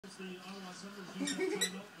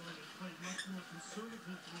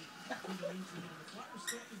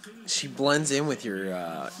She blends in with your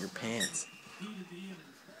pants. Ew,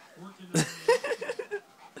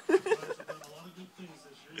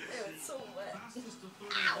 it's so wet.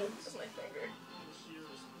 Ow! That's my finger.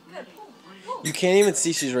 Good, pull, pull. You can't even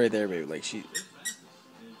see she's right there, baby. Like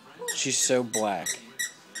she's so black.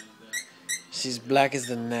 She's black as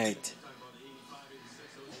the night.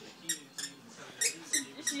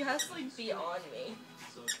 She has to like be on me.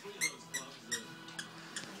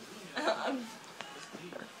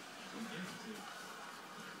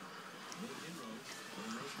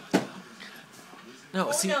 No,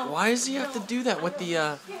 oh, see, no. why does he have to do that with the,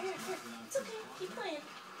 Here. It's okay, keep playing.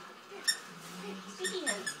 Here, sticky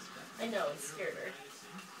hand. I know, it scared her.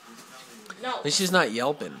 No. At least she's not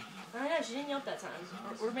yelping. I know, she didn't yelp that time.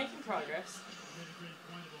 We're making progress.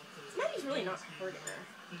 Maddie's really not hurting her.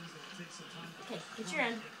 Okay, get your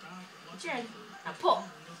end. Get your end. Now pull.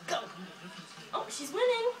 Go. Oh, she's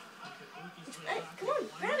winning. Hey, come on,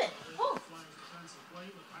 grab it. Pull.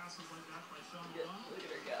 Good. Look at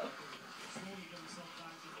her go.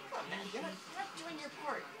 Come on, Maddie, you're not doing your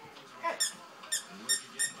part.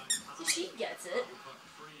 So she gets it.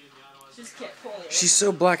 She just can't pull it. She's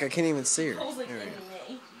so black I can't even see her. Pulls like There we in go.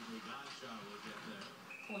 me.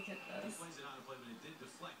 Look at this.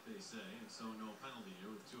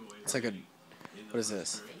 It's like a, what is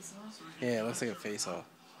this? Yeah, it looks like a face-off.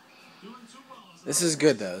 This is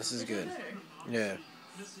good though. This is good. Yeah.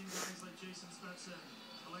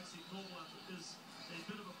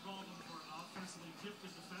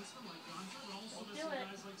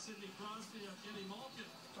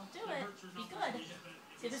 Don't do it. Be good.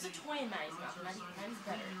 See, there's a toy in Maddie's mouth. Maddie's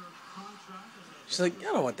better. She's like, I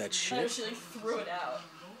don't want that Oh, shit. she like threw it out.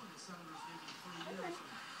 Good.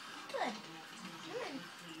 Good.